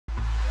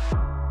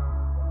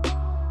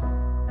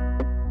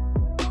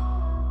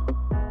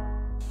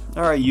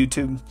Alright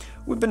YouTube,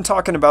 we've been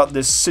talking about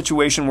this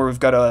situation where we've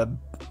got a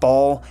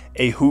ball,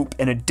 a hoop,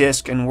 and a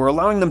disc, and we're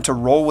allowing them to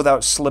roll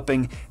without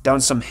slipping down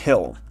some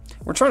hill.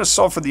 We're trying to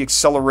solve for the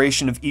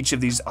acceleration of each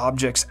of these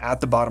objects at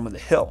the bottom of the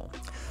hill.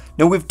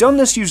 Now we've done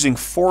this using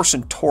force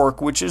and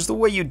torque, which is the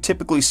way you'd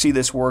typically see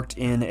this worked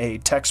in a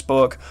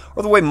textbook,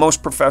 or the way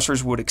most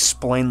professors would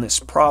explain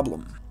this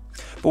problem.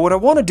 But what I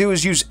want to do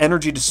is use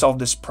energy to solve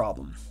this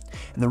problem.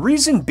 And the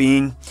reason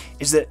being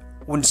is that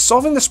when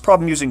solving this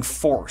problem using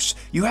force,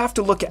 you have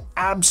to look at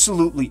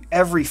absolutely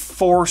every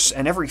force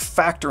and every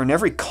factor and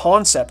every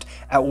concept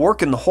at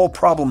work in the whole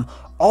problem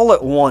all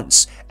at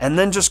once, and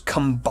then just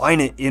combine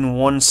it in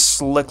one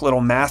slick little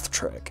math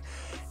trick.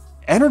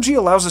 Energy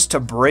allows us to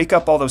break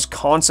up all those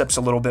concepts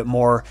a little bit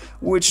more,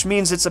 which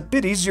means it's a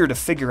bit easier to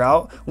figure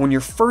out when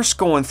you're first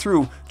going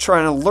through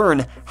trying to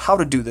learn how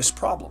to do this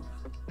problem.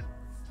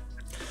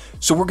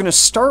 So we're going to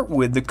start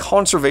with the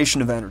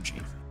conservation of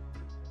energy.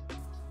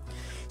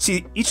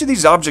 See, each of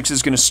these objects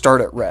is going to start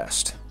at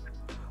rest,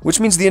 which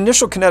means the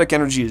initial kinetic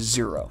energy is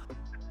 0.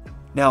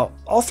 Now,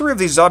 all three of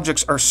these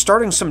objects are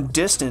starting some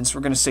distance,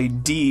 we're going to say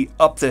d,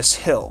 up this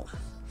hill,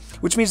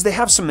 which means they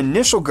have some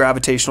initial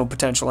gravitational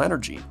potential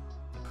energy.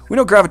 We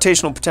know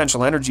gravitational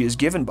potential energy is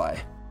given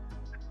by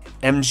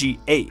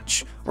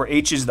mgh, where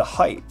h is the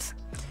height.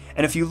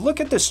 And if you look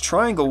at this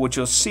triangle, what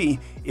you'll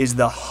see is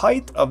the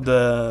height of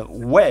the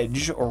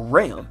wedge or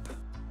ramp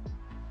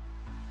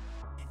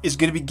is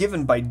going to be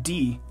given by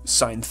d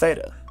sine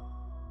theta.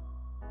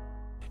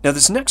 Now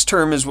this next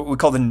term is what we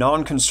call the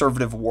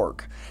non-conservative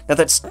work. Now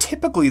that's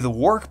typically the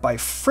work by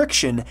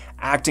friction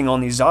acting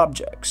on these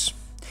objects.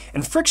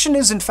 And friction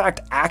is in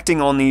fact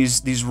acting on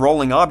these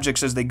rolling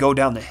objects as they go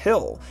down the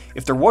hill.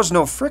 If there was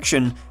no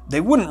friction, they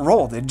wouldn't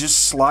roll, they'd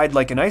just slide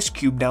like an ice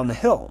cube down the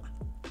hill.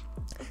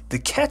 The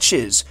catch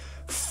is,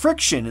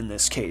 friction in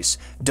this case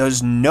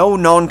does no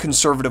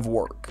non-conservative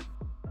work.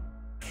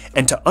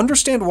 And to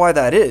understand why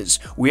that is,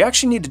 we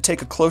actually need to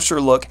take a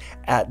closer look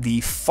at the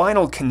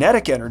final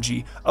kinetic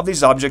energy of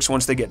these objects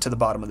once they get to the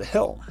bottom of the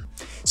hill.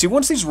 See,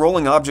 once these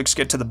rolling objects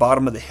get to the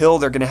bottom of the hill,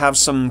 they're going to have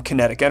some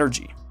kinetic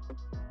energy.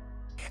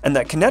 And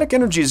that kinetic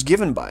energy is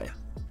given by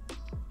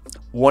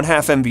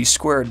 1/2 mv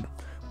squared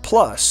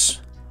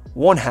plus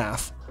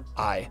 1/2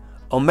 I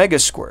omega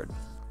squared,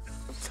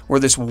 where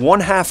this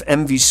 1/2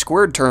 mv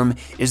squared term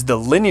is the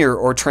linear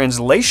or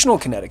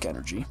translational kinetic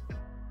energy,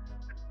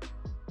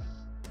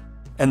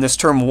 and this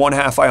term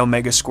 1/2 I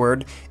omega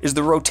squared is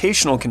the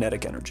rotational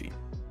kinetic energy.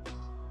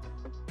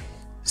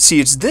 See,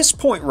 it's this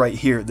point right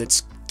here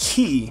that's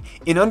key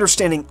in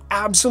understanding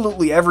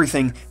absolutely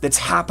everything that's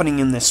happening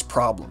in this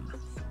problem.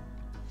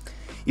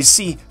 You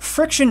see,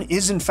 friction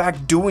is in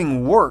fact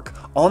doing work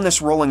on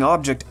this rolling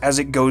object as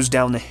it goes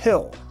down the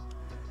hill.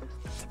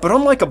 But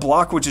unlike a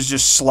block which is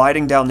just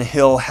sliding down the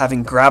hill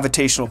having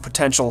gravitational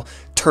potential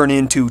turn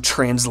into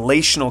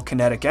translational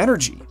kinetic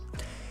energy,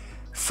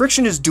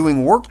 friction is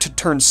doing work to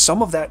turn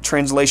some of that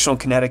translational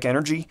kinetic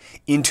energy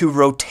into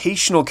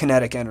rotational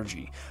kinetic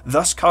energy,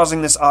 thus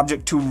causing this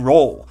object to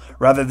roll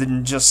rather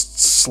than just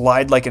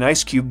slide like an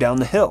ice cube down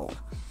the hill.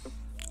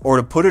 Or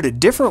to put it a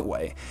different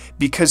way,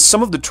 because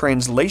some of the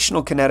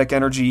translational kinetic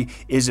energy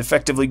is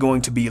effectively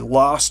going to be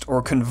lost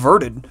or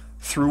converted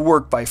through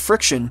work by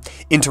friction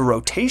into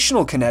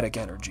rotational kinetic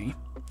energy,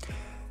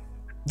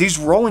 these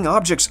rolling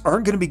objects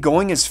aren't going to be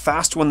going as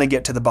fast when they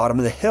get to the bottom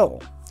of the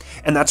hill.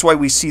 And that's why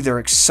we see their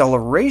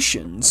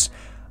accelerations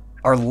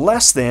are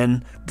less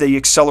than the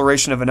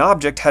acceleration of an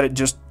object had it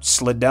just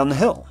slid down the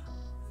hill.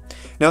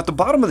 Now at the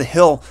bottom of the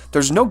hill,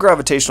 there's no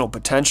gravitational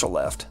potential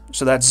left,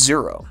 so that's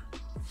 0.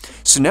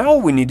 So now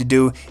all we need to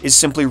do is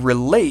simply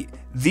relate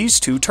these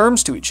two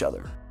terms to each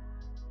other.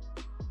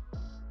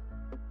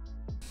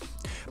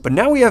 But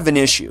now we have an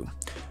issue.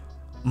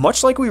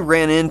 Much like we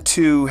ran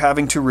into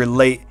having to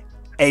relate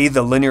a,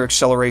 the linear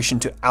acceleration,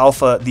 to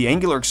alpha, the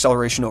angular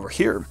acceleration over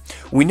here,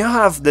 we now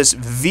have this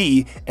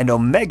v and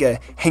omega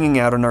hanging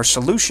out in our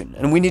solution,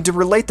 and we need to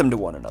relate them to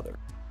one another.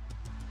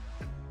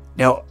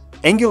 Now,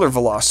 angular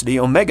velocity,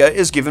 omega,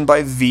 is given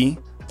by v,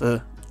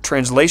 the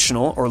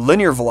translational or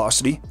linear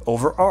velocity,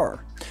 over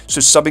r.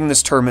 So subbing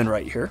this term in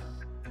right here,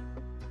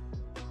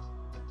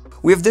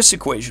 we have this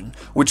equation,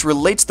 which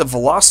relates the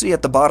velocity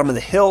at the bottom of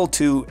the hill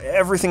to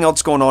everything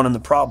else going on in the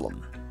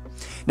problem.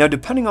 Now,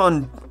 depending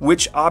on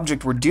which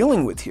object we're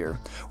dealing with here,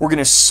 we're going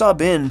to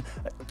sub in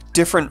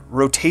different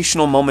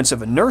rotational moments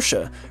of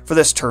inertia for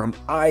this term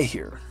I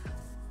here.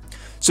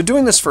 So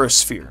doing this for a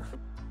sphere,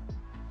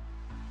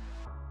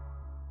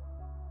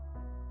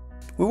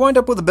 we wind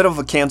up with a bit of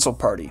a cancel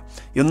party.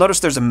 You'll notice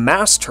there's a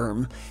mass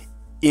term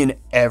in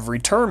every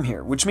term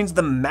here, which means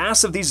the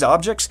mass of these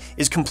objects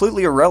is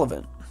completely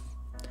irrelevant.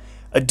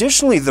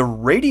 Additionally, the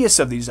radius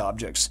of these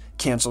objects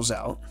cancels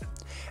out,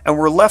 and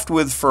we're left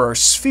with, for our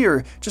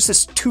sphere, just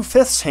this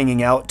 2/5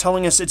 hanging out,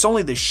 telling us it's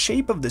only the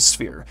shape of the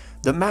sphere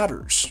that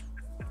matters.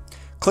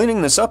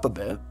 Cleaning this up a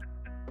bit,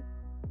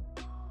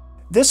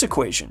 this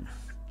equation,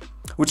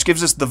 which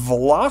gives us the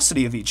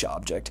velocity of each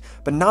object,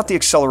 but not the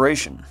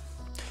acceleration.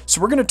 So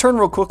we're going to turn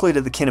real quickly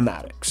to the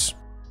kinematics.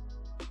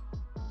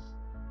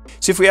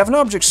 See, if we have an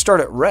object start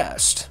at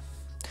rest,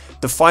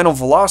 the final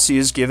velocity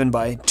is given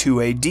by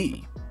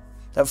 2AD.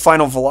 That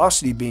final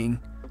velocity being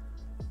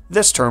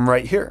this term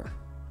right here.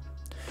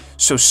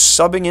 So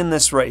subbing in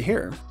this right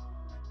here,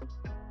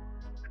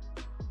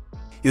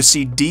 you'll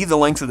see d, the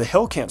length of the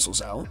hill,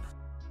 cancels out.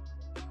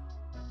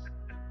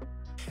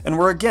 And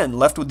we're again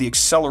left with the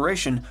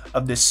acceleration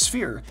of this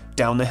sphere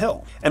down the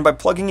hill. And by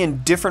plugging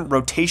in different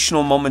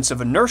rotational moments of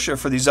inertia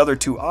for these other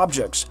two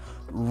objects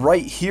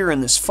right here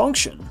in this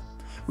function,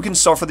 we can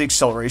solve for the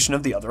acceleration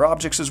of the other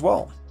objects as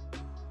well.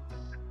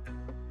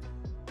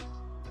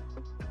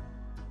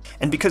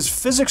 And because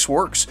physics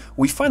works,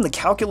 we find the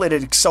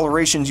calculated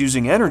accelerations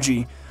using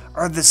energy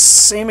are the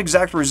same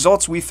exact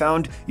results we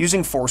found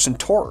using force and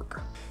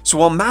torque. So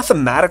while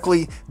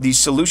mathematically the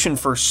solution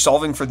for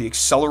solving for the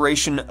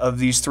acceleration of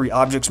these three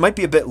objects might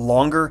be a bit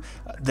longer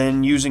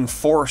than using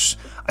force,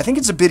 I think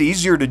it's a bit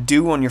easier to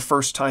do on your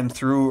first time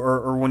through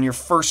or when you're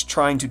first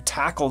trying to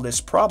tackle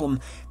this problem,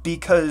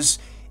 because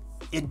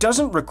it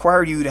doesn't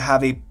require you to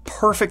have a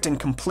perfect and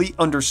complete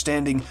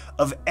understanding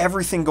of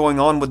everything going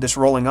on with this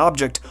rolling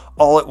object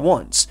all at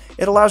once.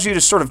 It allows you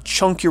to sort of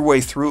chunk your way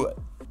through it.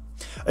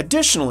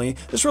 Additionally,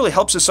 this really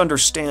helps us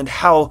understand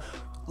how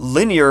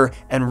linear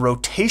and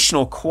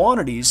rotational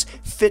quantities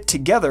fit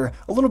together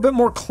a little bit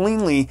more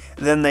cleanly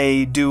than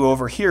they do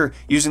over here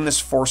using this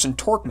force and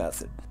torque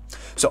method.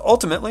 So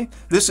ultimately,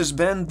 this has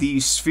been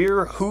the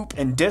sphere, hoop,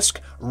 and disc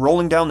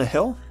rolling down the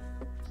hill.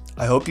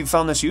 I hope you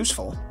found this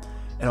useful.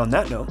 And on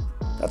that note,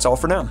 that's all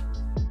for now.